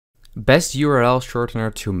Best URL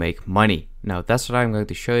shortener to make money. Now that's what I'm going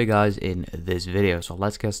to show you guys in this video, so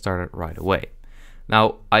let's get started right away.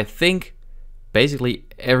 Now I think basically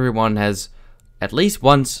everyone has at least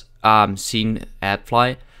once seen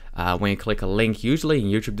Adfly. When you click a link, usually in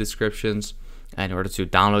YouTube descriptions, in order to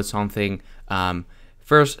download something,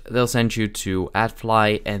 first they'll send you to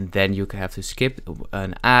Adfly, and then you have to skip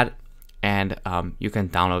an ad, and you can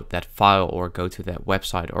download that file or go to that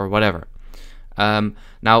website or whatever.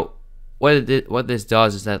 Now what this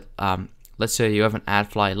does is that let's say you have an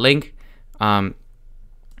Adfly link.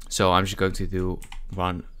 So I'm just going to do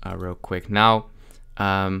one real quick now.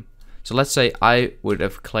 So let's say I would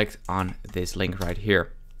have clicked on this link right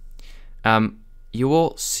here. You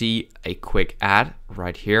will see a quick ad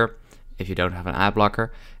right here if you don't have an ad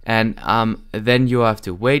blocker, and then you have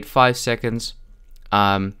to wait 5 seconds,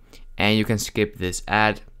 and you can skip this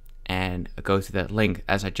ad and go to that link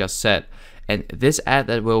as I just said. And this ad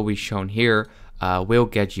that will be shown here will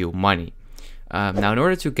get you money. Now in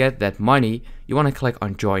order to get that money, you want to click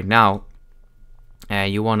on join now,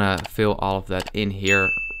 and you want to fill all of that in here.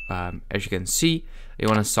 As you can see, you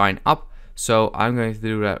want to sign up, so I'm going to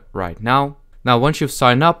do that right now. Now once you've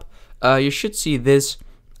signed up, you should see this,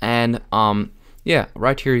 and yeah,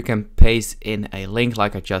 right here you can paste in a link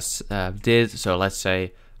like I just did. So let's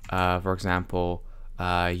say for example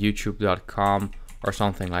youtube.com or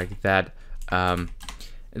something like that.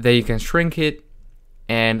 Then you can shrink it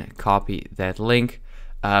and copy that link.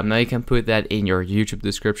 Now you can put that in your YouTube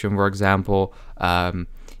description, for example.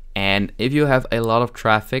 And if you have a lot of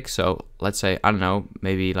traffic, so let's say, I don't know,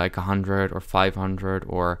 maybe like 100 or 500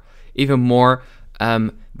 or even more,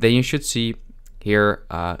 then you should see here,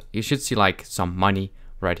 you should see like some money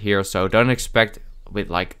right here. So don't expect with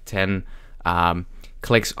like 10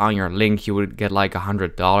 clicks on your link you would get like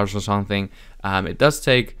 $100 or something. It does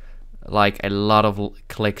take like a lot of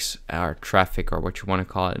clicks or traffic, or what you want to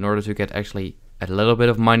call it, in order to get actually a little bit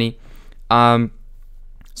of money.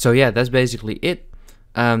 So yeah, that's basically it.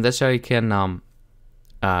 That's how you can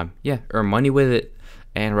yeah, earn money with it.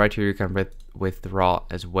 And right here you can withdraw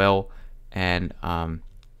as well. And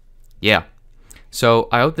yeah, so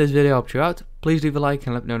I hope this video helped you out. Please leave a like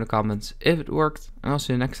and let me know in the comments if it worked, and I'll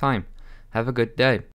see you next time. Have a good day.